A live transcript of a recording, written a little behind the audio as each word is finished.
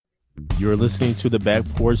You're listening to the Back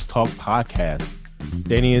Porch Talk podcast.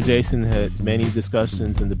 Danny and Jason had many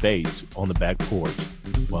discussions and debates on the back porch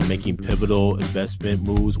while making pivotal investment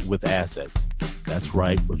moves with assets. That's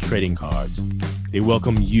right, with trading cards. They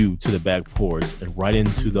welcome you to the back porch and right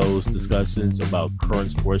into those discussions about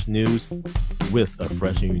current sports news with a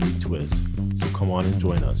fresh and unique twist. So come on and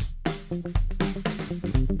join us.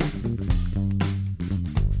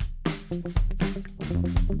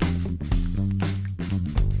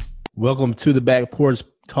 Welcome to the Back Porch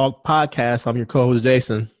Talk podcast. I'm your co-host,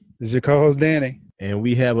 Jason. This is your co-host, Danny. And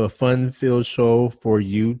we have a fun-filled show for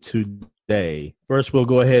you today. First, we'll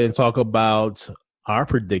go ahead and talk about our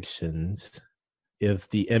predictions if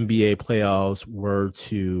the NBA playoffs were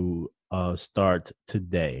to start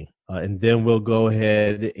today. And then we'll go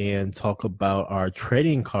ahead and talk about our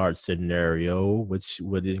trading card scenario, which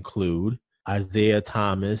would include Isaiah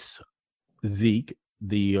Thomas, Zeke,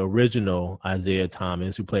 the original Isaiah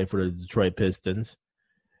Thomas, who played for the Detroit Pistons.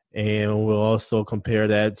 And we'll also compare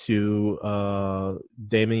that to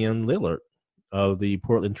Damian Lillard of the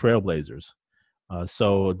Portland Trailblazers.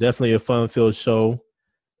 So definitely a fun-filled show.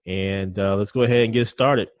 And let's go ahead and get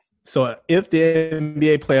started. So if the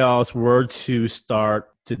NBA playoffs were to start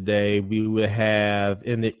today, we would have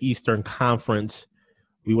in the Eastern Conference,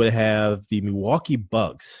 we would have the Milwaukee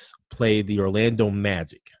Bucks play the Orlando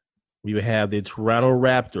Magic. We would have the Toronto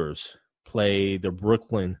Raptors play the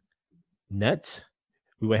Brooklyn Nets.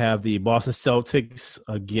 We would have the Boston Celtics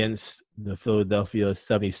against the Philadelphia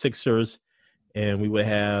 76ers. And we would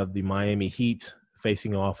have the Miami Heat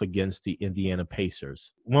facing off against the Indiana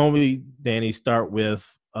Pacers. Why don't we, Danny, start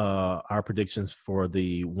with our predictions for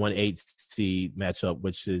the 1-8 seed matchup,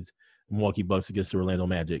 which is Milwaukee Bucks against the Orlando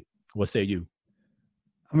Magic. What say you?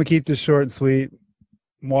 I'm going to keep this short and sweet.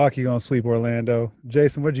 Milwaukee going to sweep Orlando.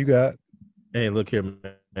 Jason, what you got? Hey, look here,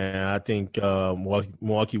 man. I think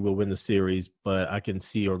Milwaukee will win the series, but I can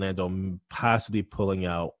see Orlando possibly pulling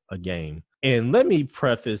out a game. And let me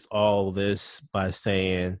preface all this by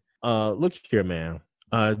saying, look here, man.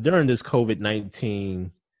 During this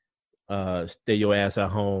COVID-19 stay your ass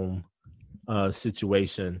at home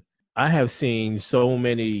situation, I have seen so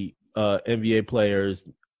many NBA players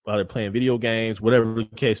either playing video games, whatever the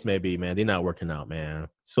case may be, man, they're not working out, man.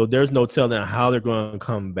 So there's no telling how they're going to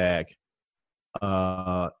come back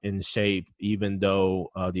in shape, even though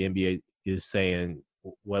the NBA is saying,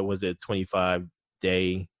 what was it,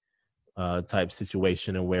 25-day type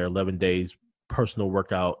situation, and where 11 days personal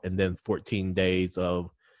workout and then 14 days of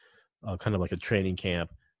kind of like a training camp.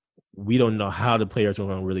 We don't know how the players are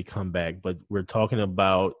going to really come back, but we're talking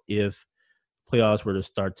about if playoffs were to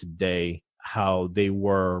start today, how they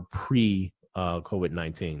were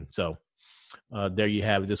pre-COVID-19. So there you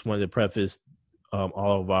have it. Just wanted to preface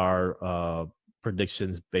all of our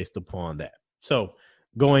predictions based upon that. So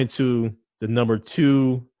going to the number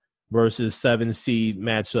 2 versus 7 seed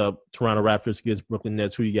matchup, Toronto Raptors against Brooklyn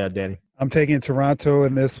Nets. Who you got, Danny? I'm taking Toronto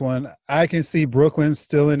in this one. I can see Brooklyn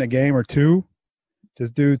still in a game or two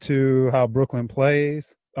just due to how Brooklyn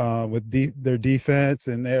plays with their defense,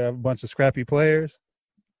 and they're a bunch of scrappy players.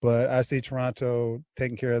 But I see Toronto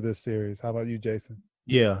taking care of this series. How about you, Jason?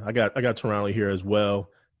 Yeah, I got Toronto here as well.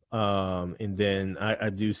 And then I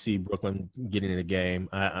do see Brooklyn getting in the game.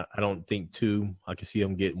 I don't think 2. I can see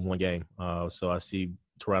them getting 1 game. So I see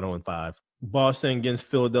Toronto in 5. Boston against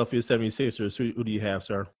Philadelphia 76ers. Who do you have,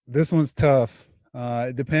 sir? This one's tough.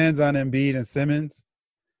 It depends on Embiid and Simmons.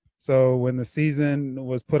 So when the season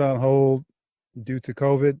was put on hold due to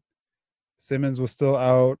COVID, Simmons was still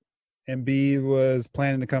out. Embiid was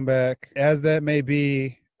planning to come back. As that may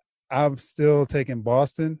be, I'm still taking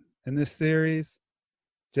Boston in this series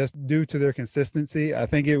just due to their consistency. I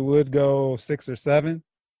think it would go 6 or 7.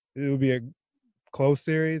 It would be a close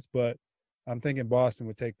series, but I'm thinking Boston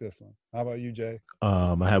would take this one. How about you, Jay?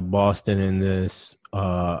 I have Boston in this.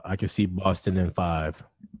 I can see Boston in 5,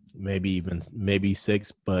 maybe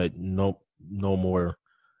 6, but no more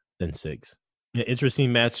than 6. An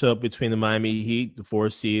interesting matchup between the Miami Heat, the 4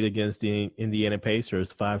 seed, against the Indiana Pacers,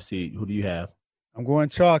 5 seed. Who do you have? I'm going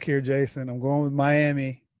chalk here, Jason. I'm going with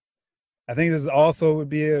Miami. I think this also would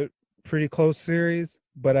be a pretty close series,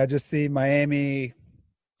 but I just see Miami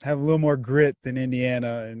have a little more grit than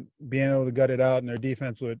Indiana and being able to gut it out, and their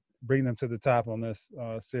defense would bring them to the top on this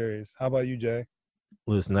series. How about you, Jay?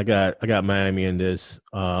 Listen, I got Miami in this.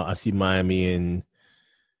 I see Miami in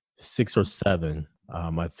 6 or 7.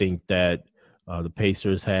 I think that the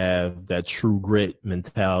Pacers have that true grit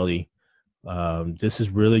mentality. This is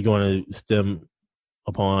really going to stem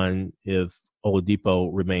upon if Oladipo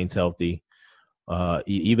remains healthy.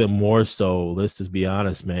 Even more so, let's just be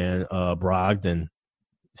honest, man, Brogdon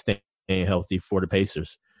staying healthy for the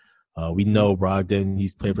Pacers. We know Brogdon,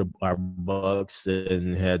 he's played for our Bucks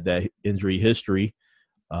and had that injury history.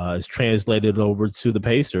 Is translated over to the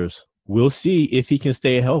Pacers. We'll see if he can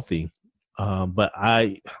stay healthy. But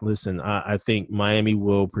I think Miami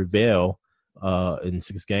will prevail in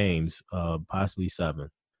 6 games, possibly 7.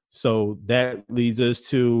 So that leads us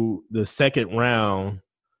to the second round.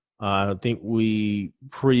 I think we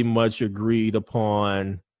pretty much agreed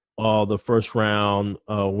upon all the first round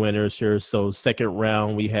winners here. So second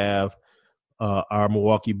round, we have our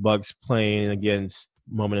Milwaukee Bucks playing against,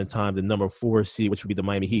 moment in time, the number 4 seed, which would be the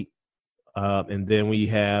Miami Heat. And then we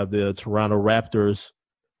have the Toronto Raptors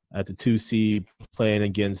at the 2 seed playing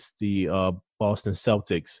against the Boston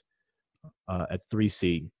Celtics at 3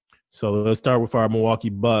 seed. So let's start with our Milwaukee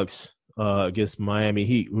Bucks against Miami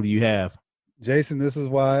Heat. Who do you have? Jason, this is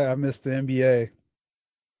why I miss the NBA.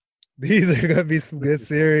 These are going to be some good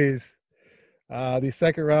series. These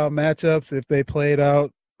second round matchups, if they played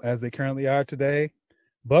out as they currently are today,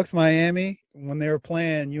 Bucks Miami, when they were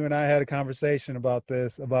playing, you and I had a conversation about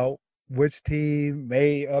this, about which team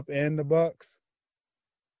may upend the Bucks.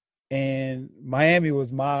 And Miami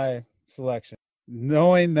was my selection.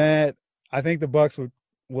 Knowing that, I think the Bucks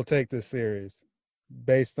will take this series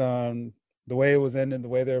based on the way it was ending, the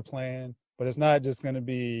way they were playing. But it's not just going to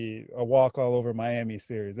be a walk all over Miami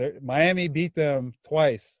series. Miami beat them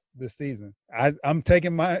twice this season. I'm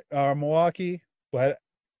taking Milwaukee, but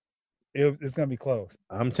it's going to be close.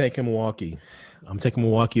 I'm taking Milwaukee.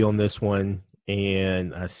 On this one,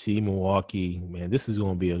 and I see Milwaukee. Man, this is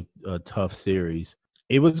going to be a tough series.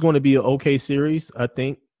 It was going to be an okay series, I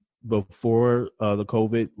think, before the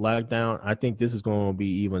COVID lockdown. I think this is going to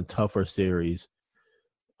be even tougher series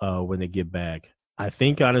when they get back. I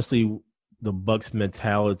think, honestly, the Bucks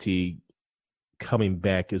mentality coming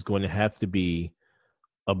back is going to have to be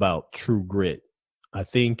about true grit. I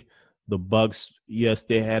think the Bucks, yes,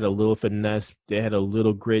 they had a little finesse. They had a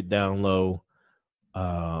little grit down low.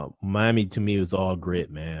 Miami, to me, was all grit,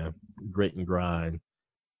 man. Grit and grind.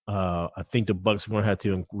 I think the Bucks are going to have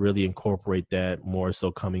to really incorporate that more so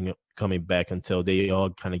coming back until they all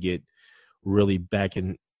kind of get really back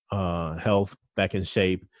in health, back in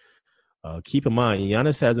shape. Keep in mind,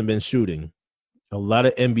 Giannis hasn't been shooting. A lot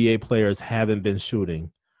of NBA players haven't been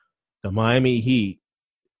shooting. The Miami Heat,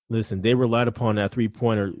 listen, they relied upon that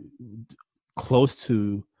three-pointer close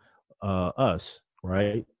to us,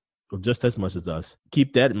 right? Or just as much as us.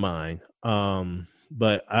 Keep that in mind.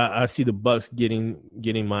 But I see the Bucks getting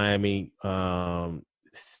Miami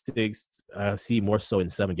 6. I see more so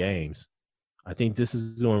in 7 games. I think this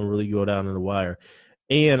is going to really go down in the wire.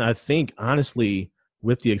 And I think, honestly,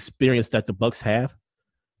 with the experience that the Bucks have,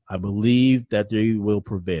 I believe that they will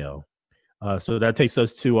prevail. So that takes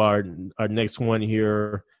us to our next one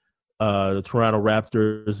here. The Toronto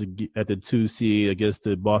Raptors at the 2 seed against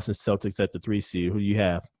the Boston Celtics at the 3 seed. Who do you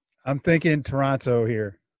have? I'm thinking Toronto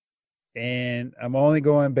here, and I'm only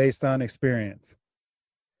going based on experience.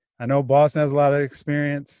 I know Boston has a lot of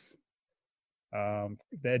experience. The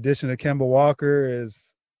addition of Kemba Walker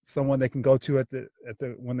is someone they can go to at the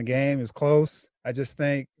when the game is close. I just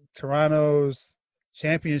think Toronto's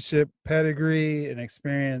championship pedigree and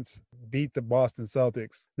experience beat the Boston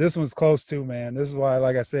Celtics. This one's close too, man. This is why,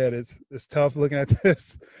 like I said, it's tough looking at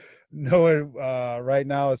this. Knowing right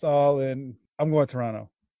now it's all in. I'm going Toronto.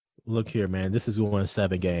 Look here, man. This is going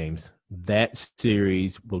 7 games. That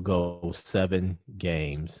series will go 7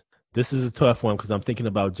 games. This is a tough one because I'm thinking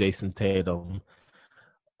about Jason Tatum.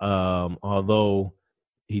 Although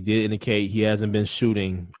he did indicate he hasn't been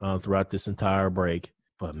shooting throughout this entire break.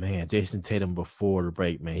 But man, Jason Tatum before the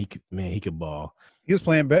break, he could ball. He was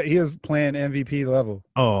playing MVP level.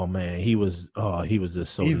 Oh man, he was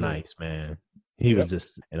just so nice, man. He was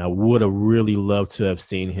just, and I would have really loved to have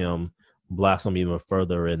seen him blossom even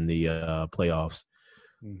further in the playoffs.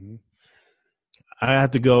 Mm-hmm. I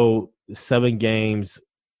have to go 7 games,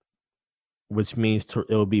 which means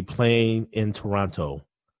it'll be playing in Toronto.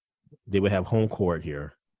 They would have home court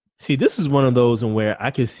here. See, this is one of those in where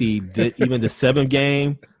I can see even the 7th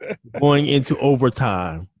game going into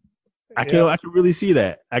overtime. I can really see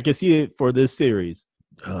that. I can see it for this series.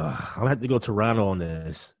 I'll have to go Toronto on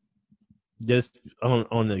this, just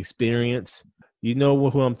on the experience. You know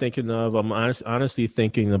who I'm thinking of? I'm honestly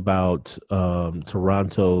thinking about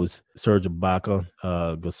Toronto's Serge Ibaka,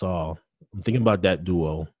 Gasol. I'm thinking about that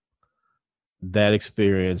duo, that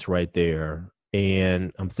experience right there.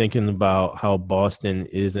 And I'm thinking about how Boston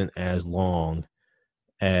isn't as long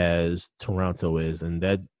as Toronto is. And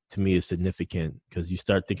that, to me, is significant because you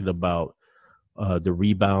start thinking about the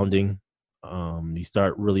rebounding. You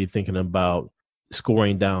start really thinking about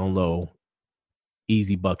scoring down low,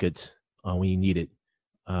 easy buckets when you need it.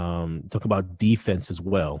 Talk about defense as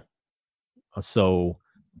well. So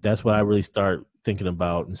that's what I really start thinking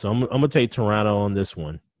about. And so I'm going to take Toronto on this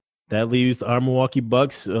one. That leaves our Milwaukee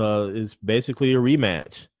Bucks is basically a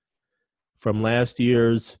rematch from last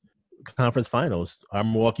year's conference finals. Our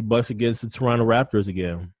Milwaukee Bucks against the Toronto Raptors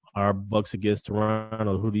again. Our Bucks against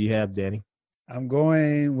Toronto. Who do you have, Danny? I'm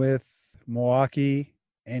going with Milwaukee,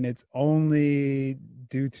 and it's only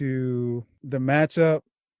due to the matchup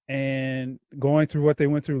and going through what they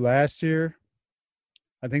went through last year.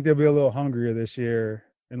 I think they'll be a little hungrier this year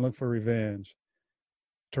and look for revenge.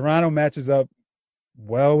 Toronto matches up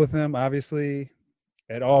well with them, obviously,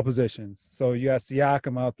 at all positions. So you got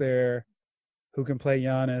Siakam out there who can play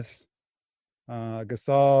Giannis.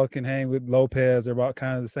 Gasol can hang with Lopez. They're about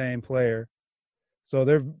kind of the same player. So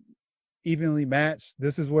they're evenly matched.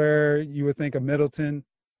 This is where you would think a Middleton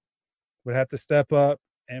would have to step up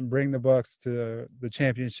and bring the Bucks to the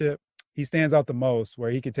championship. He stands out the most,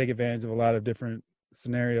 where he could take advantage of a lot of different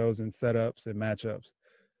scenarios and setups and matchups.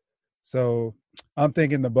 So I'm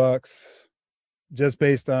thinking the Bucks, just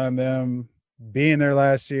based on them being there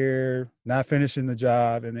last year, not finishing the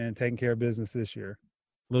job, and then taking care of business this year.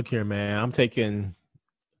 Look here, man. I'm taking.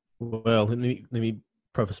 Well, let me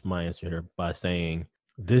preface my answer here by saying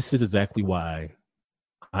this is exactly why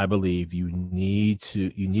I believe you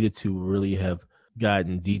needed to really have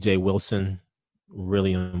gotten DJ Wilson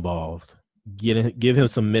really involved. Give him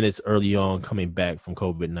some minutes early on coming back from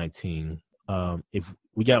COVID-19. If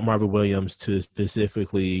we got Marvin Williams to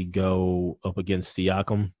specifically go up against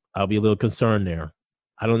Siakam, I'll be a little concerned there.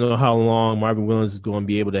 I don't know how long Marvin Williams is going to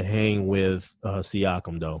be able to hang with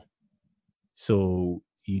Siakam, though. So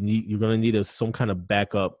you're going to need some kind of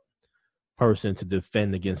backup person to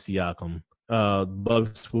defend against Siakam.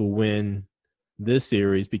 Bucks will win this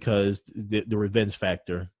series because the revenge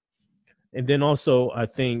factor, and then also I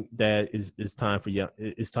think that it's time for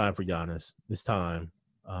Giannis. It's time,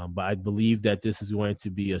 but I believe that this is going to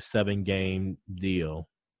be a 7-game deal.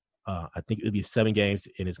 I think it'll be 7 games,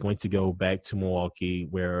 and it's going to go back to Milwaukee,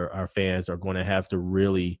 where our fans are going to have to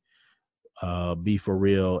really be for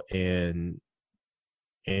real and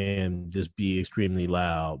just be extremely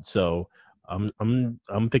loud. So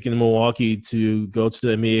I'm picking Milwaukee to go to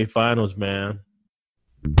the NBA Finals, man.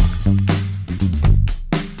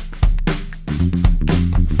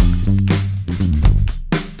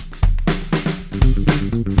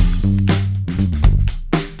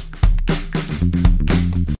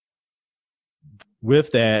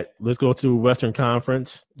 With that, let's go to Western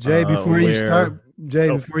Conference. Jay, before you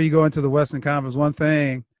go into the Western Conference, one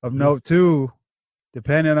thing of note too,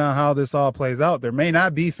 depending on how this all plays out, there may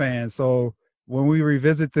not be fans. So when we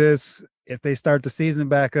revisit this, if they start the season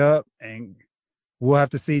back up, and we'll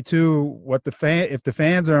have to see too if the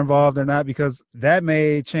fans are involved or not, because that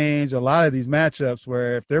may change a lot of these matchups.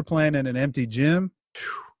 Where if they're playing in an empty gym,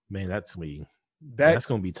 man, that's going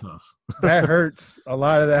to be tough. That hurts a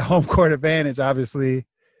lot of that home court advantage. Obviously,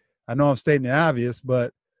 I know I'm stating the obvious,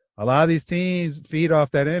 but a lot of these teams feed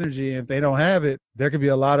off that energy. And if they don't have it, there could be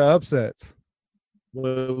a lot of upsets.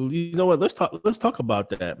 Well, you know what? Let's talk about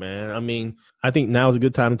that, man. I mean, I think now is a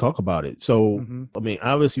good time to talk about it. So, I mean,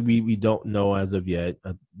 obviously, we don't know as of yet.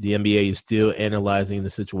 The NBA is still analyzing the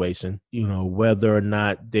situation. You know, whether or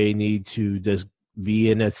not they need to just be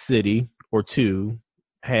in a city or two,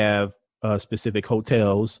 have specific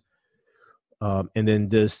hotels, and then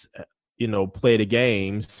just play the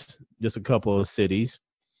games. Just a couple of cities.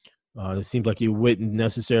 It seems like it wouldn't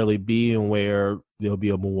necessarily be in where there'll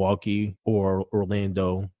be a Milwaukee or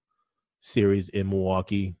Orlando series in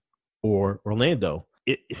Milwaukee or Orlando.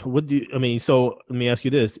 So let me ask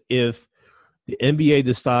you this. If the NBA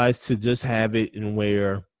decides to just have it in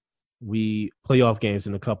where we playoff games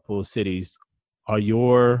in a couple of cities, are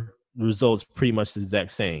your results pretty much the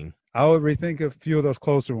exact same? I would rethink a few of those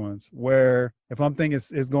closer ones where if I'm thinking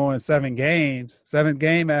it's going 7 games, 7th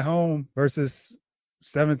game at home versus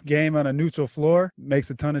 7th game on a neutral floor makes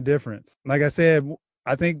a ton of difference. Like I said,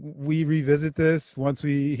 I think we revisit this once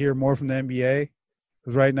we hear more from the NBA,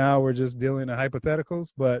 because right now we're just dealing in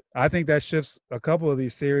hypotheticals. But I think that shifts a couple of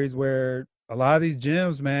these series where a lot of these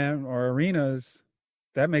gyms, man, or arenas,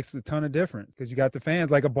 that makes a ton of difference because you got the fans,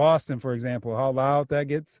 like a Boston, for example, how loud that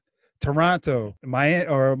gets. Toronto, Miami,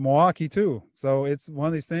 or Milwaukee too. So it's one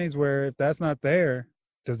of these things where if that's not there,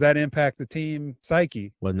 does that impact the team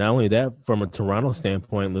psyche? Well, not only that, from a Toronto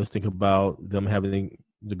standpoint, let's think about them having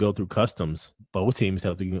to go through customs. Both teams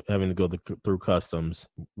having to go through customs.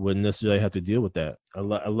 Wouldn't necessarily have to deal with that. A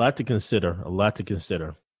lot to consider. A lot to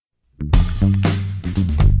consider.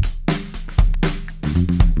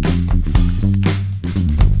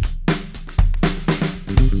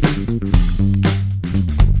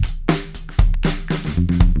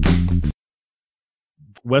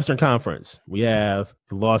 Western Conference, we have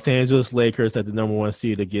the Los Angeles Lakers at the number 1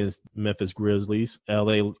 seed against Memphis Grizzlies.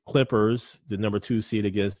 LA Clippers, the number 2 seed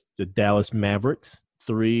against the Dallas Mavericks.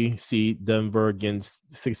 3 seed Denver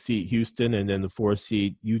against 6 seed Houston, and then the 4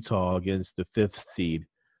 seed Utah against the 5th seed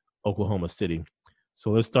Oklahoma City.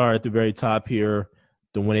 So let's start at the very top here.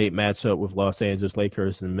 The 1-8 matchup with Los Angeles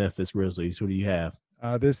Lakers and Memphis Grizzlies. Who do you have?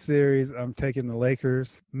 This series, I'm taking the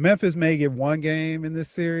Lakers. Memphis may get one game in this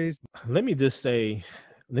series. Let me just say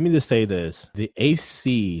this. The 8th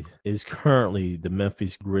seed is currently the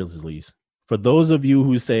Memphis Grizzlies. For those of you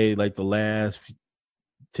who say like the last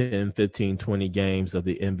 10, 15, 20 games of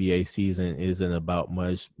the NBA season isn't about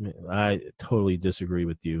much, I totally disagree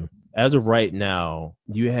with you. As of right now,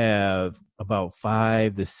 you have about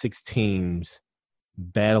 5 to 6 teams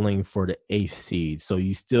battling for the 8th seed. So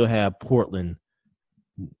you still have Portland,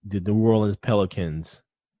 the New Orleans Pelicans,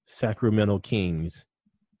 Sacramento Kings,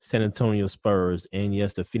 San Antonio Spurs, and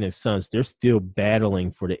yes, the Phoenix Suns. They're still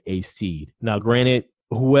battling for the 8th seed. Now, granted,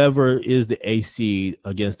 whoever is the 8th seed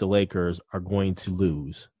against the Lakers are going to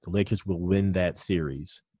lose. The Lakers will win that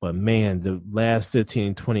series. But, man, the last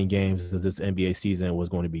 15, 20 games of this NBA season was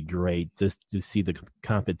going to be great just to see the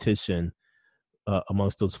competition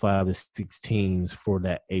amongst those 5 to 6 teams for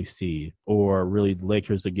that 8th seed, or really the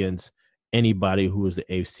Lakers against anybody who is the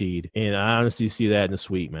 8th seed. And I honestly see that in the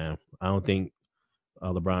sweep, man. I don't think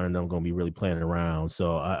LeBron and them going to be really playing around.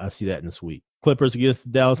 So I see that in the sweep. Clippers against the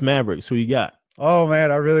Dallas Mavericks. Who you got? Oh,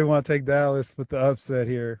 man, I really want to take Dallas with the upset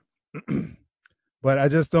here. But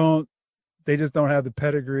they just don't have the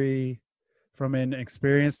pedigree from an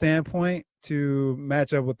experience standpoint to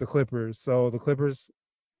match up with the Clippers. So the Clippers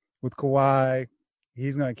with Kawhi,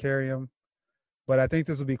 he's going to carry them. But I think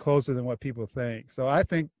this will be closer than what people think. So I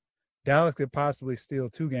think Dallas could possibly steal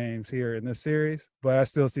 2 games here in this series, but I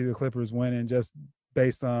still see the Clippers winning just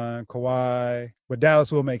based on Kawhi. But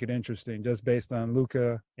Dallas will make it interesting just based on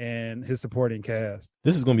Luka and his supporting cast.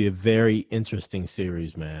 This is going to be a very interesting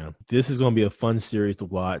series, man. This is going to be a fun series to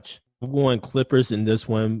watch. I'm going Clippers in this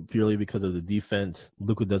one purely because of the defense.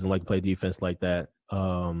 Luka doesn't like to play defense like that.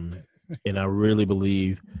 And I really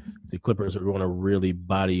believe the Clippers are going to really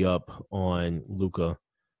body up on Luka.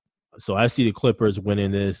 So I see the Clippers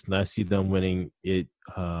winning this, and I see them winning it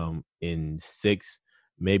in 6,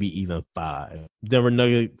 maybe even 5. Denver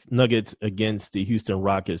Nuggets against the Houston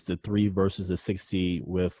Rockets, the 3 versus the 6 seed,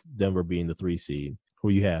 with Denver being the 3 seed. Who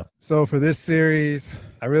you have? So for this series,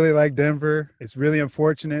 I really like Denver. It's really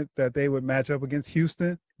unfortunate that they would match up against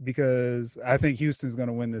Houston because I think Houston's going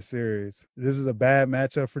to win this series. This is a bad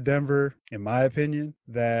matchup for Denver, in my opinion,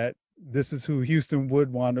 that this is who Houston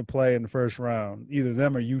would want to play in the first round, either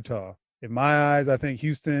them or Utah. In my eyes, I think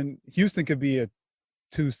Houston could be a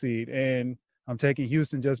 2 seed, and I'm taking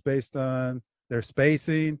Houston just based on their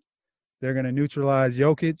spacing. They're going to neutralize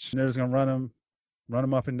Jokic, and they're just going to run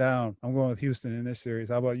him up and down. I'm going with Houston in this series.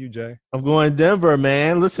 How about you, Jay? I'm going Denver,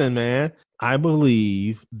 man. Listen, man, I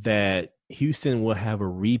believe that Houston will have a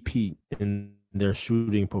repeat in their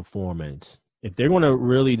shooting performance. If they're going to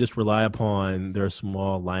really just rely upon their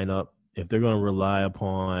small lineup, if they're going to rely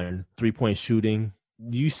upon 3-point shooting,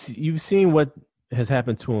 you've seen what has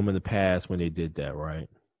happened to them in the past when they did that, right?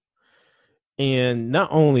 And not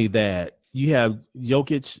only that, you have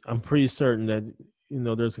Jokic. I'm pretty certain that,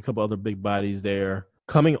 there's a couple other big bodies there.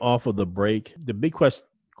 Coming off of the break, the big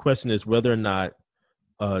question is whether or not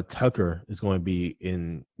Tucker is going to be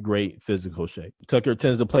in great physical shape. Tucker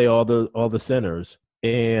tends to play all the centers,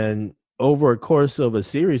 and over a course of a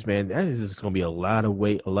series, man, that is just going to be a lot of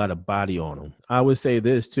weight, a lot of body on him. I would say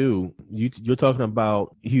this too. You're talking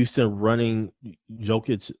about Houston running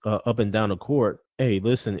Jokic up and down the court. Hey,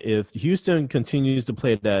 listen, if Houston continues to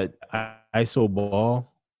play that ISO ball,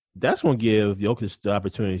 that's going to give Jokic the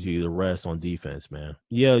opportunity to rest on defense, man.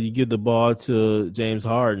 Yeah, you give the ball to James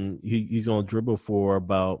Harden, he's going to dribble for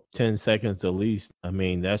about 10 seconds at least. I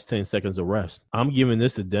mean, that's 10 seconds of rest. I'm giving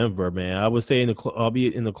this to Denver, man. I would say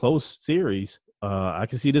albeit in the close series, I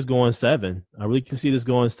can see this going 7. I really can see this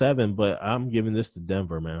going 7, but I'm giving this to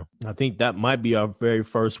Denver, man. I think that might be our very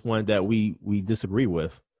first one that we disagree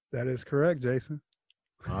with. That is correct, Jason.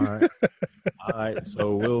 All right. All right,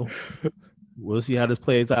 so we'll see how this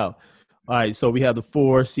plays out. All right, so we have the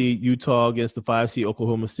 4 seed Utah against the 5 seed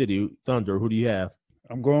Oklahoma City Thunder. Who do you have?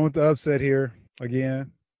 I'm going with the upset here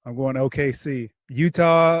again. I'm going OKC.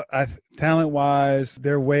 Utah, talent-wise,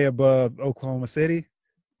 they're way above Oklahoma City,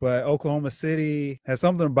 but Oklahoma City has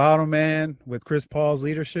something about them, man, with Chris Paul's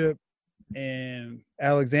leadership and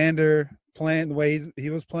Alexander playing the way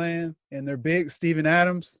he was playing, and their big Steven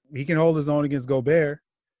Adams, he can hold his own against Gobert.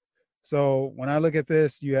 So when I look at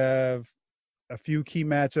this, you have a few key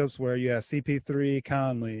matchups where you have CP3,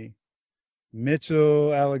 Conley,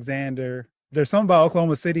 Mitchell, Alexander. There's something about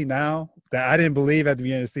Oklahoma City now that I didn't believe at the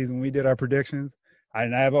beginning of the season when we did our predictions. I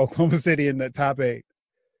didn't have Oklahoma City in the top 8.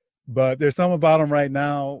 But there's something about them right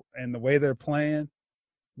now and the way they're playing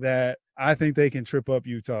that I think they can trip up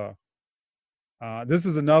Utah. This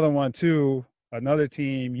is another one, too, another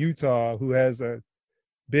team, Utah, who has a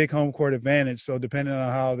big home court advantage. So depending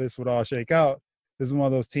on how this would all shake out, this is one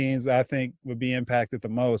of those teams I think would be impacted the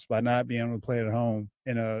most by not being able to play at home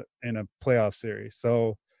in a playoff series.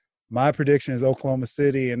 So my prediction is Oklahoma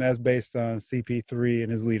City, and that's based on CP3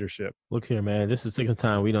 and his leadership. Look here, man. This is the second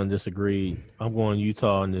time we don't disagree. I'm going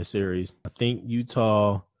Utah in this series. I think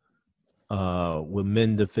Utah will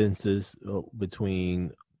mend defenses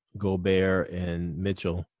between Gobert and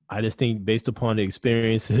Mitchell. I just think based upon the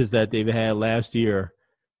experiences that they've had last year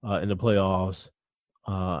in the playoffs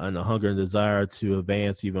and the hunger and desire to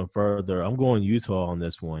advance even further, I'm going Utah on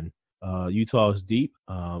this one. Utah is deep,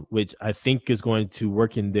 which I think is going to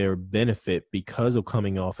work in their benefit because of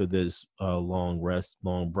coming off of this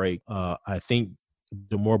long break. I think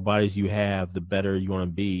the more bodies you have, the better you're going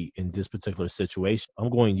to be in this particular situation. I'm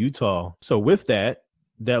going Utah. So with that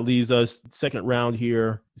leaves us second round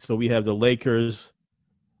here. So we have the Lakers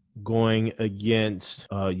going against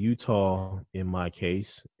Utah in my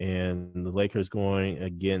case, and the Lakers going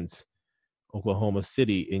against Oklahoma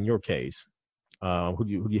City in your case. Who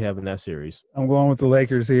do you have in that series? I'm going with the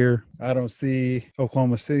Lakers here. I don't see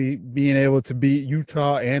Oklahoma City being able to beat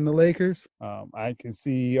Utah and the Lakers. I can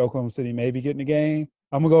see Oklahoma City maybe getting a game.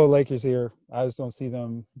 I'm going to go with Lakers here. I just don't see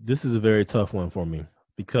them. This is a very tough one for me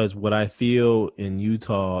because what I feel in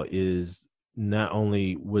Utah is not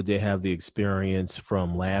only would they have the experience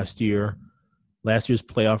from last year's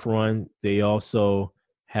playoff run, they also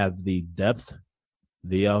have the depth.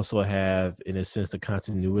 They also have, in a sense, the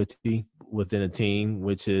continuity within a team,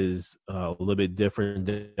 which is a little bit different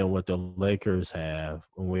than what the Lakers have,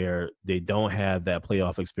 where they don't have that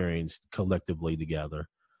playoff experience collectively together.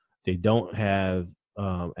 They don't have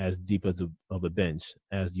as deep of a bench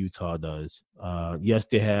as Utah does. Yes,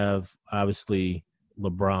 they have, obviously,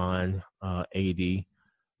 LeBron, AD,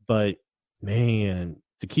 but, man,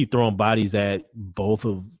 to keep throwing bodies at both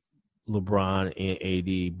of LeBron and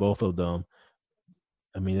AD, both of them,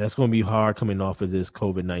 I mean, that's going to be hard coming off of this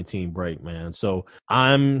COVID-19 break, man. So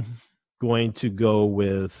I'm going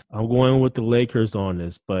with the Lakers on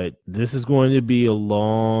this, but this is going to be a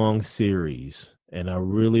long series. And I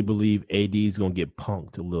really believe AD is going to get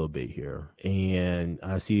punked a little bit here. And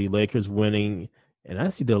I see Lakers winning, and I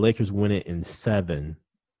see the Lakers winning in 7.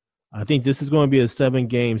 I think this is going to be a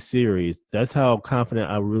 7-game series. That's how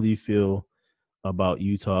confident I really feel about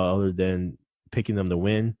Utah, other than picking them to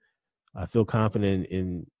win. I feel confident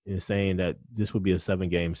in saying that this would be a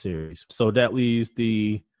 7-game series. So that leaves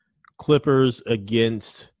the Clippers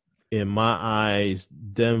against, in my eyes,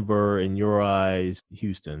 Denver, in your eyes,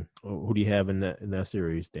 Houston. Who do you have in that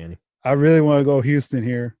series, Danny? I really want to go Houston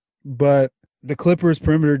here, but the Clippers'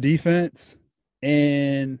 perimeter defense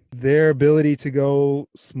and their ability to go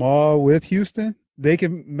small with Houston, they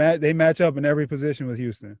match up in every position with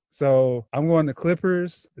Houston. So I'm going the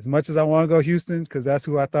Clippers as much as I want to go Houston because that's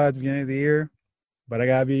who I thought at the beginning of the year. But I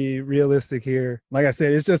got to be realistic here. Like I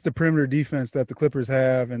said, it's just the perimeter defense that the Clippers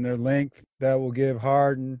have and their length that will give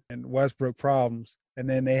Harden and Westbrook problems. And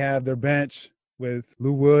then they have their bench with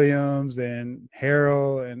Lou Williams and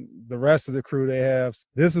Harrell and the rest of the crew they have.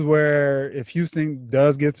 This is where if Houston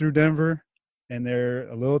does get through Denver and they're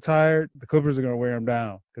a little tired, the Clippers are going to wear them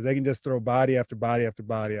down because they can just throw body after body after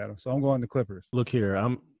body at them. So I'm going to Clippers. Look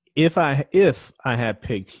here, if I had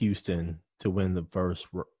picked Houston to win the first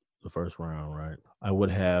round, right, I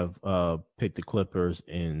would have picked the Clippers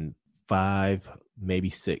in 5, maybe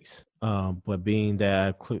 6. But being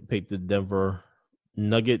that I picked the Denver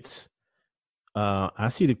Nuggets, I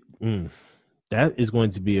see that is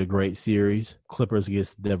going to be a great series. Clippers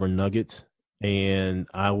against Denver Nuggets. And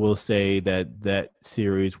I will say that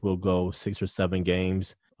series will go 6 or 7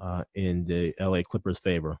 games in the LA Clippers'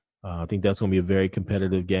 favor. I think that's going to be a very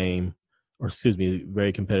competitive game,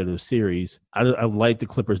 very competitive series. I like the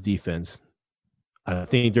Clippers' defense. I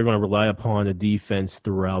think they're going to rely upon the defense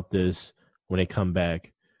throughout this when they come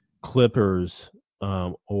back. Clippers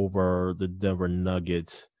over the Denver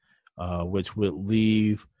Nuggets, which would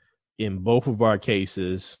leave, in both of our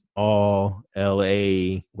cases, all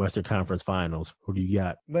LA Western Conference Finals. Who do you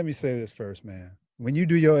got? Let me say this first, man. When you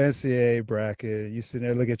do your NCAA bracket, you sit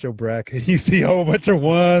there, look at your bracket, you see a whole bunch of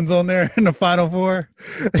ones on there in the Final Four.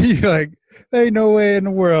 You're like, there ain't no way in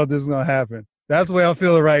the world this is going to happen. That's the way I'm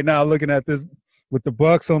feeling right now, looking at this with the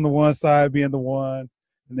Bucks on the one side being the 1,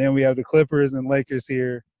 And then we have the Clippers and Lakers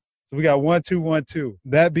here. So we got 1-2, 1-2.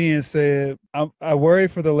 That being said, I worry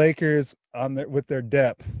for the Lakers with their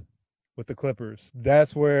depth with the Clippers.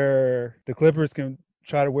 That's where the Clippers can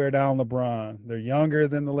try to wear down LeBron. They're younger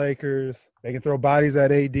than the Lakers. They can throw bodies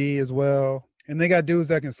at AD as well. And they got dudes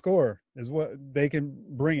that can score is what they can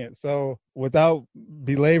bring it. So without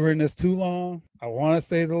belaboring this too long, I want to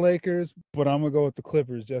say the Lakers, but I'm going to go with the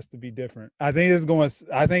Clippers just to be different. I think it's going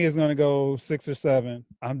to go 6 or 7.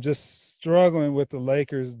 I'm just struggling with the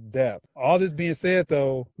Lakers' depth. All this being said,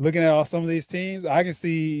 though, looking at some of these teams, I can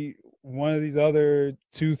see one of these other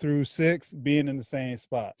 2 through 6 being in the same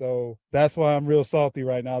spot. So that's why I'm real salty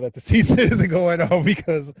right now that the season isn't going on,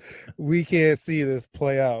 because we can't see this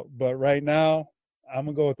play out. But right now, I'm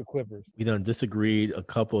going to go with the Clippers. We done disagreed a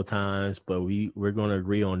couple of times, but we're going to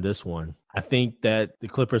agree on this one. I think that the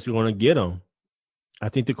Clippers are going to get them. I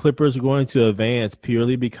think the Clippers are going to advance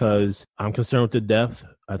purely because I'm concerned with the depth.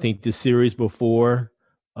 I think the series before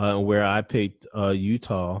where I picked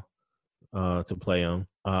Utah to play them,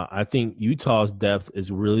 I think Utah's depth is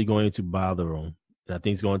really going to bother them. And I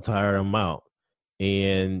think it's going to tire them out.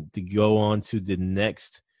 And to go on to the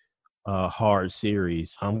next hard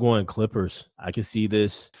series, I'm going Clippers. I can see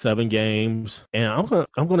this 7 games. And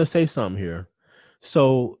I'm going to say something here.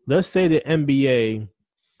 So let's say the NBA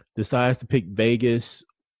decides to pick Vegas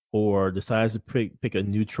or decides to pick a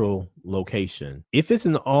neutral location. If it's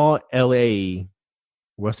an all LA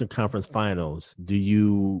Western Conference Finals, do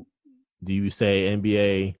you say,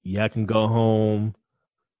 NBA, I can go home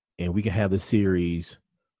and we can have the series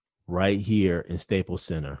right here in Staples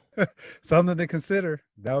Center? Something to consider.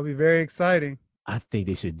 That would be very exciting. I think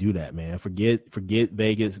they should do that, man. Forget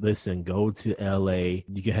Vegas. Listen, go to LA.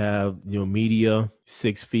 You can have media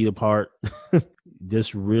 6 feet apart.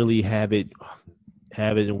 Just really have it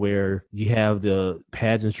where you have the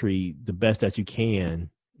pageantry the best that you can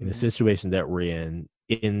in the situation that we're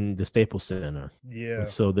in the Staples Center. Yeah. And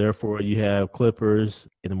so therefore you have Clippers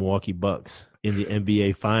and the Milwaukee Bucks in the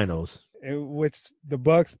NBA Finals. Which the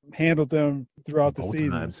Bucks handled them throughout the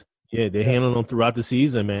season. Times. Yeah, they handled them throughout the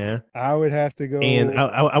season, man. I would have to go. And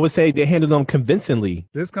I would say they handled them convincingly.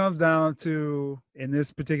 This comes down to, in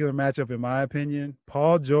this particular matchup, in my opinion,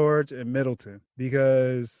 Paul George and Middleton,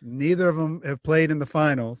 because neither of them have played in the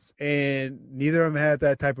finals and neither of them had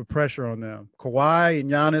that type of pressure on them. Kawhi and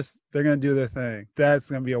Giannis, they're going to do their thing. That's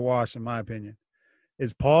going to be a wash, in my opinion.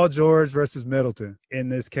 It's Paul George versus Middleton in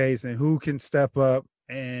this case, and who can step up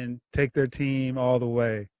and take their team all the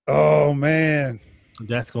way. Oh, man.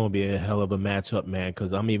 That's going to be a hell of a matchup, man,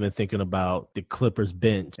 because I'm even thinking about the Clippers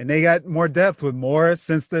bench. And they got more depth with Morris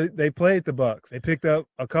since they played the Bucks. They picked up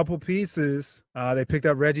a couple pieces. They picked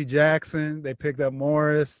up Reggie Jackson. They picked up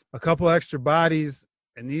Morris, a couple extra bodies,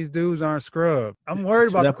 and these dudes aren't scrubbed. I'm worried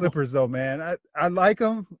about the Clippers, though, man. I like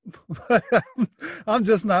them, but I'm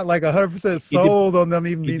just not like 100% sold on them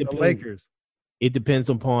even being the Lakers. It depends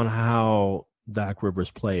upon how Doc Rivers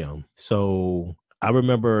play them. So I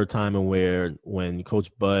remember a time when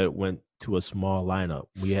Coach Bud went to a small lineup.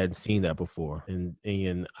 We hadn't seen that before.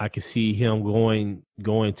 And I could see him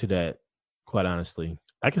going to that, quite honestly.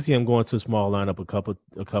 I can see him going to a small lineup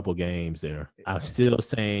a couple games there. I'm still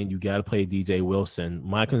saying you got to play DJ Wilson.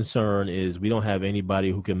 My concern is we don't have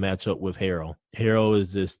anybody who can match up with Harrell. Harrell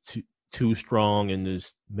is just too strong, and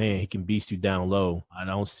this man, he can beast you down low. I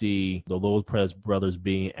don't see the Lopez brothers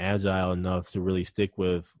being agile enough to really stick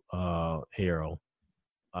with Harrell.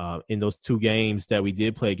 In those 2 games that we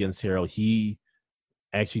did play against Harrell, he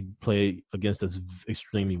actually played against us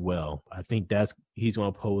extremely well. I think he's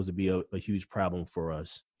going to pose to be a huge problem for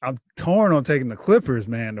us. I'm torn on taking the Clippers,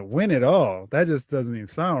 man, to win it all. That just doesn't even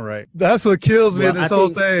sound right. That's what kills me in this whole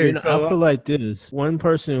thing. I feel like this. One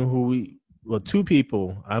person 2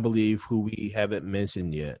 people, I believe, who we haven't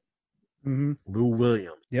mentioned yet. Mm-hmm. Lou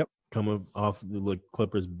Williams. Yep. Coming off the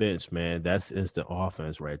Clippers bench, man, that's instant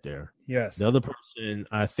offense right there. Yes. The other person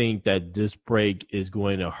I think that this break is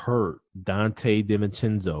going to hurt, Dante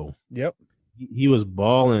DiVincenzo. Yep. He was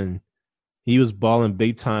balling. He was balling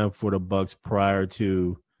big time for the Bucks prior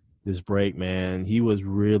to this break, man. He was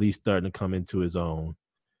really starting to come into his own.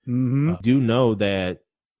 Mm-hmm. I do know that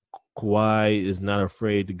Kawhi is not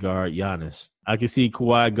afraid to guard Giannis. I can see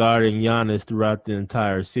Kawhi guarding Giannis throughout the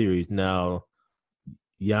entire series. Now,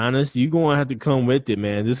 Giannis, you're going to have to come with it,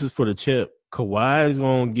 man. This is for the chip. Kawhi is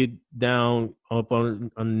going to get down up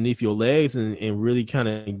underneath your legs and really kind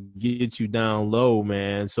of get you down low,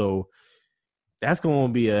 man. So that's going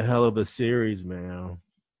to be a hell of a series, man.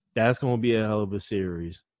 That's going to be a hell of a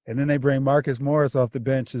series. And then they bring Marcus Morris off the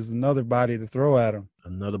bench as another body to throw at him.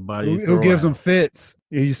 Another body who gives them fits.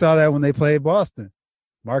 You saw that when they played Boston.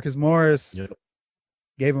 Marcus Morris, yep.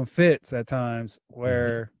 gave him fits at times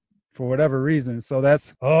where for whatever reason. So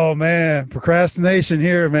that's, oh man, procrastination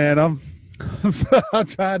here, man. I'm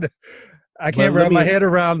trying to, I can't wrap my head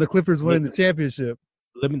around the Clippers winning the championship.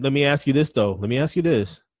 Let me ask you this though. Let me ask you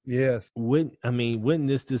this. Yes. Wouldn't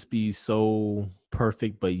this be so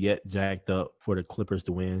perfect but yet jacked up for the Clippers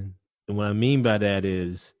to win? And what I mean by that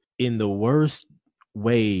is, in the worst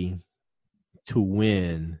way to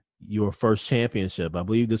win your first championship, I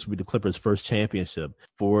believe this would be the Clippers' first championship,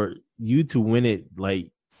 for you to win it like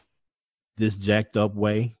this jacked up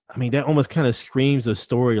way. I mean, that almost kind of screams a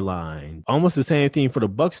storyline. Almost the same thing for the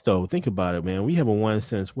Bucks, though. Think about it, man. We haven't won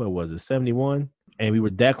since, what was it, 71? And we were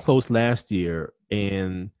that close last year.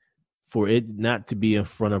 And for it not to be in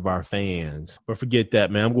front of our fans, but forget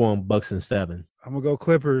that, man. I'm going Bucks in 7. I'm going to go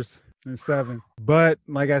Clippers in 7. But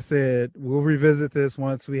like I said, we'll revisit this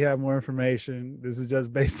once we have more information. This is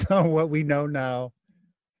just based on what we know now.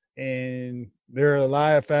 And there are a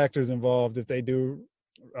lot of factors involved if they do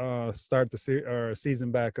start the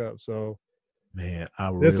season back up. So, man,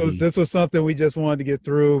 this was something we just wanted to get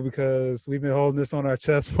through because we've been holding this on our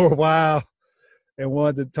chest for a while and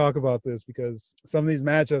wanted to talk about this because some of these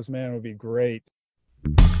matchups, man, would be great.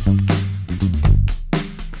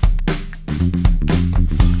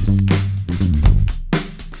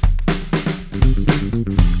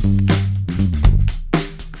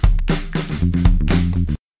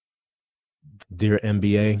 Dear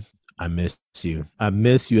NBA, I miss you. I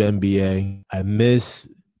miss you, NBA. I miss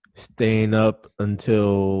staying up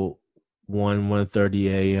until 1:30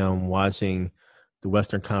 a.m. watching the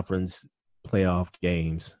Western Conference playoff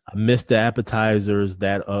games. I miss the appetizers,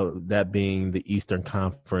 that being the Eastern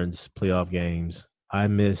Conference playoff games. I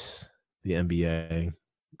miss the NBA.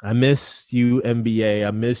 I miss you, NBA. I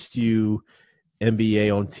miss you,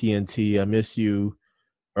 NBA on TNT. I miss you,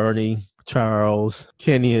 Ernie, Charles,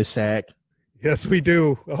 Kenny, and Shaq. Yes, we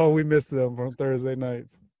do. Oh, we miss them on Thursday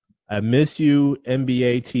nights. I miss you,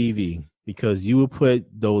 NBA TV, because you would put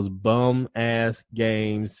those bum-ass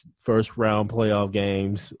games, first-round playoff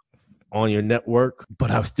games, on your network,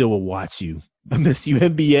 but I still will watch you. I miss you,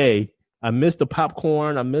 NBA. I miss the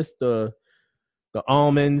popcorn. I miss the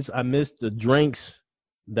almonds. I miss the drinks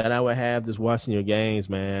that I would have just watching your games,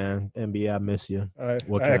 man. NBA, I miss you. I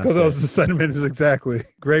echo those sentiments exactly.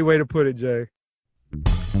 Great way to put it, Jay.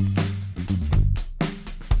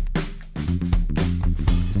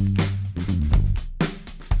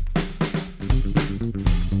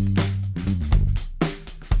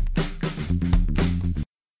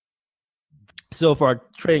 So for our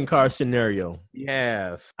trading card scenario, we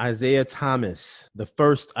have Isaiah Thomas, the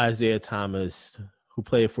first Isaiah Thomas who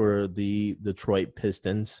played for the Detroit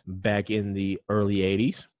Pistons back in the early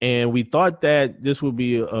 80s. And we thought that this would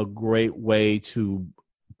be a great way to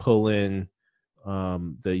pull in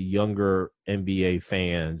the younger NBA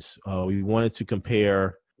fans. We wanted to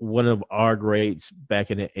compare one of our greats back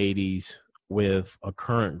in the 80s with a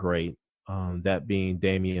current great, that being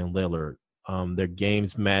Damian Lillard. Their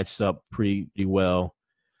games matched up pretty well.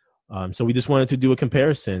 So we just wanted to do a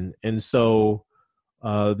comparison. And so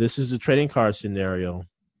this is the trading card scenario.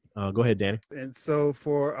 Go ahead, Danny. And so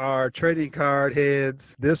for our trading card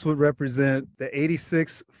heads, this would represent the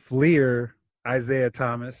 86 Fleer Isaiah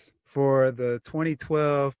Thomas for the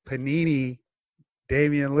 2012 Panini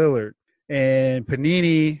Damian Lillard. And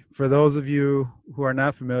Panini, for those of you who are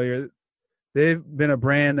not familiar, they've been a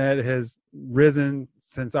brand that has risen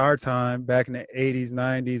since our time back in the 80s,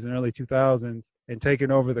 90s, and early 2000s and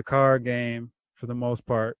taken over the card game for the most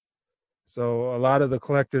part. So a lot of the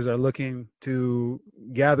collectors are looking to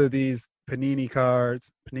gather these Panini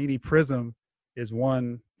cards. Panini Prism is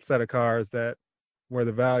one set of cards that where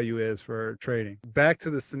the value is for trading. Back to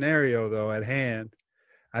the scenario, though, at hand.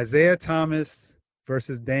 Isaiah Thomas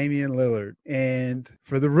versus Damian Lillard. And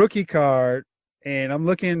for the rookie card, and I'm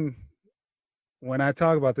looking, when I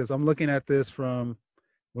talk about this, I'm looking at this from,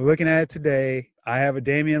 we're looking at it today. I have a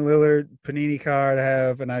Damian Lillard Panini card. I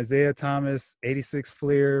have an Isaiah Thomas 86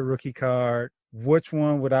 Fleer rookie card. Which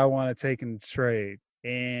one would I want to take in trade?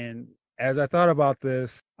 And as I thought about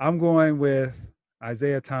this, I'm going with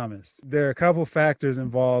Isaiah Thomas. There are a couple factors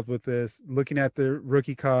involved with this, looking at the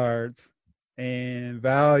rookie cards and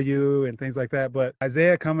value and things like that. But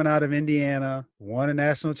Isaiah, coming out of Indiana, won a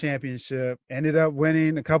national championship, ended up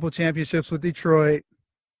winning a couple championships with Detroit,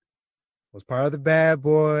 was part of the Bad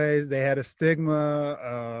Boys. They had a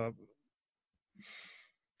stigma,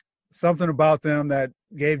 something about them that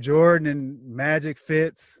gave Jordan and Magic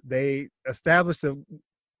fits. They established a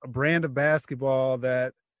brand of basketball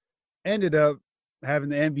that ended up having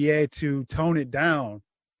the NBA to tone it down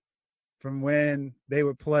from when they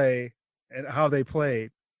would play and how they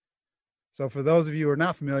played. So for those of you who are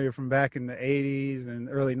not familiar from back in the 80s and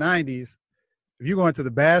early 90s, if you go into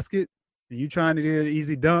the basket and you trying to do an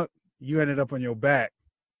easy dunk, you ended up on your back.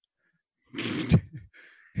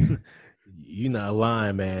 You're not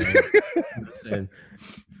lying, man. Listen,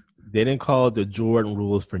 they didn't call it the Jordan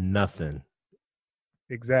rules for nothing.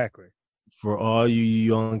 Exactly. For all you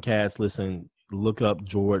young cats, listen, look up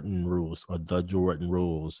Jordan rules or the Jordan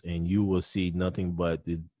rules, and you will see nothing but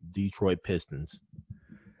the Detroit Pistons.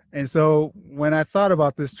 And so when I thought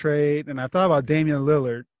about this trade and I thought about Damian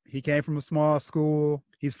Lillard, he came from a small school.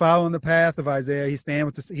 He's following the path of Isaiah. He's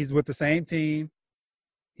with the same team.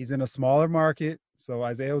 He's in a smaller market. So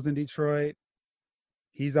Isaiah was in Detroit.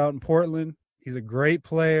 He's out in Portland. He's a great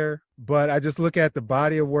player. But I just look at the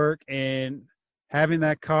body of work and having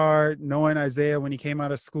that card, knowing Isaiah when he came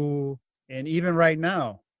out of school, and even right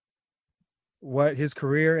now, what his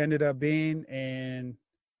career ended up being and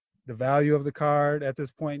the value of the card at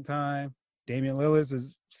this point in time. Damian Lillard's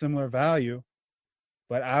is similar value,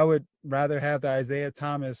 but I would rather have the Isaiah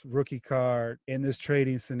Thomas rookie card in this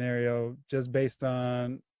trading scenario just based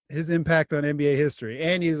on his impact on NBA history.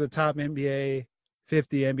 And he's a top NBA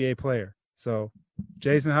 50 NBA player. So,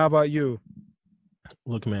 Jason, how about you?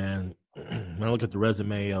 Look, man, when I look at the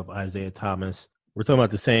resume of Isaiah Thomas, we're talking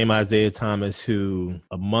about the same Isaiah Thomas who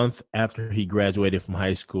a month after he graduated from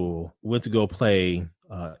high school went to go play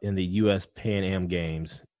in the U.S. Pan Am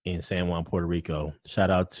Games in San Juan, Puerto Rico. Shout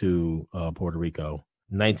out to Puerto Rico.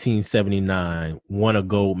 1979, won a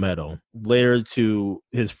gold medal. Later to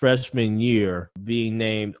his freshman year, being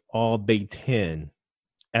named All Big Ten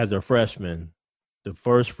as a freshman, the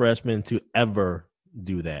first freshman to ever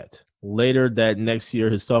do that. Later that next year,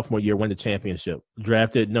 his sophomore year, won the championship,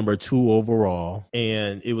 drafted number 2 overall.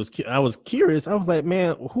 And I was curious. I was like,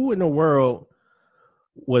 man, who in the world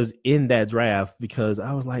was in that draft? Because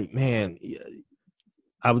I was like, man,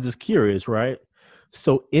 I was just curious, right?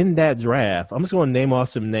 So in that draft, I'm just going to name off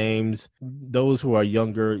some names. Those who are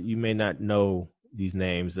younger, you may not know these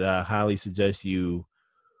names. I highly suggest you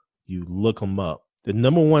look them up. The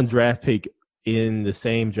number 1 draft pick in the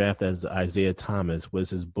same draft as Isaiah Thomas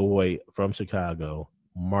was his boy from Chicago,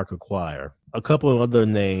 Mark Acquire. A couple of other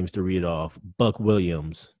names to read off. Buck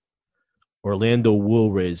Williams. Orlando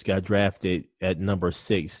Woolridge got drafted at number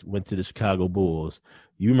 6, went to the Chicago Bulls.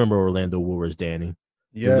 You remember Orlando Woolridge, Danny?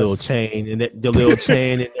 Yes. The little chain and the little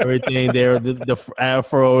chain and everything there, the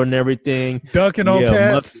afro and everything. Dunking on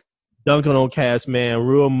cats. Dunking on cats, man.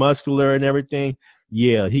 Real muscular and everything.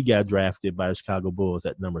 Yeah, he got drafted by the Chicago Bulls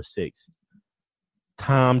at number 6.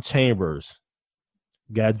 Tom Chambers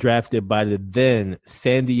got drafted by the then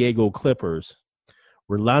San Diego Clippers.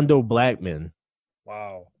 Rolando Blackman.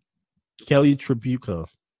 Wow. Kelly Tripucka.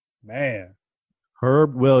 Man.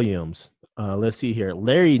 Herb Williams. Let's see here.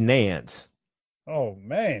 Larry Nance. Oh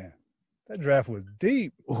man, that draft was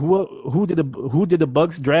deep. Who did the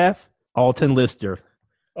Bucks draft? Alton Lister.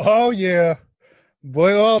 Oh yeah,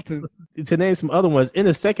 boy Alton. To name some other ones in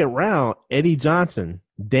the second round, Eddie Johnson,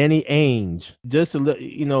 Danny Ainge. Just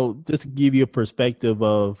to give you a perspective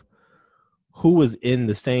of who was in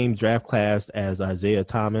the same draft class as Isaiah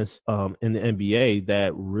Thomas in the NBA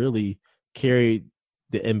that really carried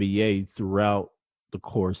the NBA throughout the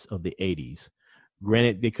course of the 80s.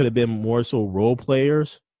 Granted, they could have been more so role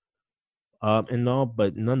players and all,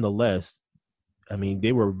 but nonetheless, I mean,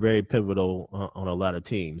 they were very pivotal on a lot of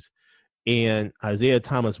teams. And Isaiah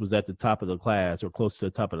Thomas was at the top of the class or close to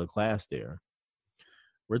the top of the class there.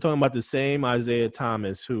 We're talking about the same Isaiah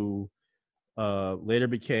Thomas who later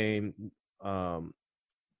became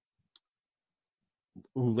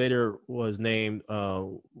who later was named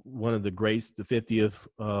one of the greats, the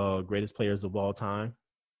 50th greatest players of all time.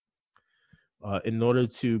 In order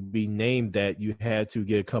to be named that, you had to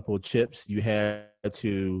get a couple of chips. You had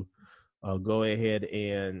to go ahead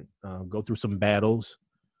and go through some battles,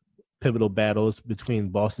 pivotal battles between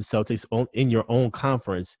Boston Celtics in your own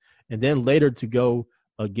conference, and then later to go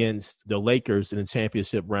against the Lakers in the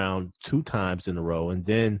championship round 2 times in a row, and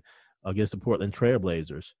then against the Portland Trail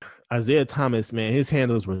Blazers. Isaiah Thomas, man, his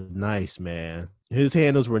handles were nice, man. His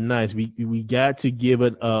handles were nice. We got to give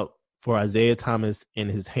it up for Isaiah Thomas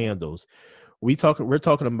and his handles. We're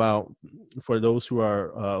talking about, for those who are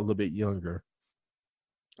a little bit younger,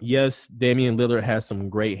 yes, Damian Lillard has some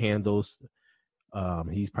great handles.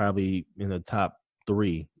 He's probably in the top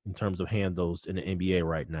 3 in terms of handles in the NBA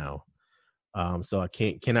right now. So I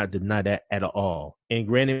cannot deny that at all. And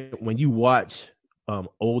granted, when you watch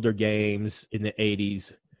older games in the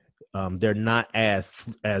 80s, they're not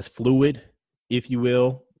as fluid, if you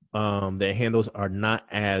will. Their handles are not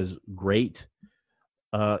as great,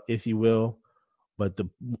 if you will. But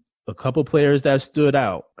a couple players that stood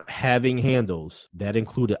out having handles. That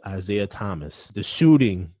included Isaiah Thomas. The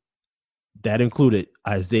shooting, that included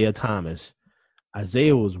Isaiah Thomas.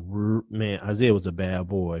 Isaiah was a bad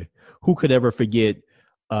boy. Who could ever forget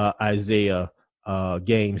Isaiah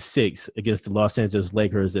game 6 against the Los Angeles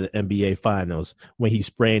Lakers in the NBA Finals when he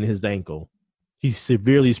sprained his ankle? He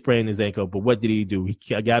severely sprained his ankle, but what did he do? He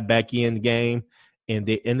got back in the game, and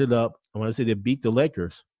they ended up, I want to say they beat the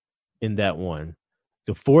Lakers in that one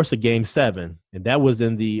to force a game 7, and that was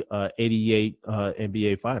in the 88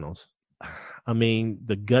 NBA Finals. I mean,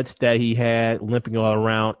 the guts that he had, limping all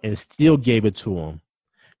around, and still gave it to him.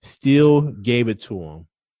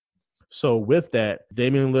 So with that,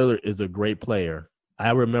 Damian Lillard is a great player. I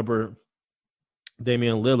remember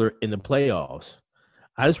Damian Lillard in the playoffs.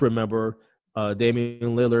 I just remember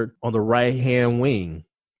Damian Lillard on the right-hand wing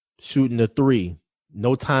shooting the 3.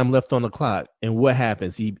 No time left on the clock. And what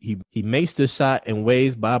happens? He makes the shot and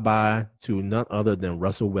waves bye-bye to none other than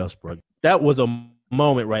Russell Westbrook. That was a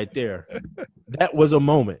moment right there. That was a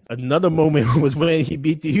moment. Another moment was when he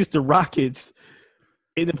beat the Houston Rockets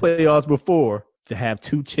in the playoffs before to have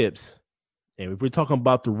 2 chips. And if we're talking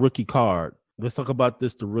about the rookie card, let's talk about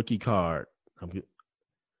the rookie card.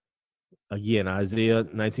 Again, Isaiah,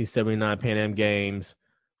 1979 Pan Am Games,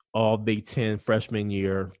 all Big Ten freshman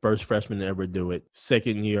year, first freshman to ever do it.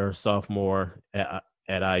 Second year, sophomore at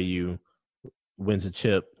IU, wins a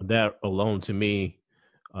chip. That alone to me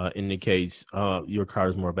indicates your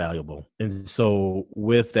card is more valuable. And so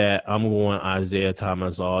with that, I'm going Isaiah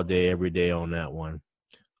Thomas all day, every day on that one.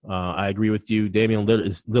 I agree with you. Damian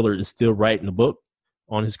Lillard is still writing the book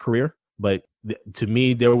on his career, but to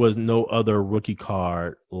me, there was no other rookie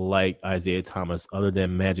card like Isaiah Thomas other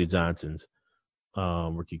than Magic Johnson's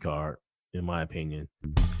rookie card, in my opinion.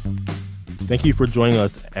 Thank you for joining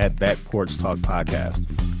us at Back Porch Talk Podcast.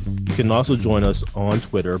 You can also join us on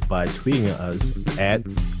Twitter by tweeting us at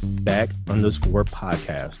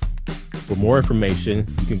 @back_podcast. For more information,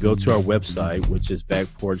 you can go to our website, which is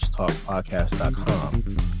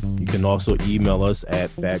backporchtalkpodcast.com. You can also email us at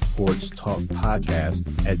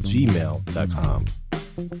backporchtalkpodcast@gmail.com.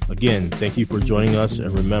 Again, thank you for joining us,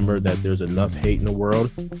 and remember that there's enough hate in the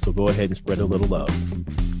world, so go ahead and spread a little love.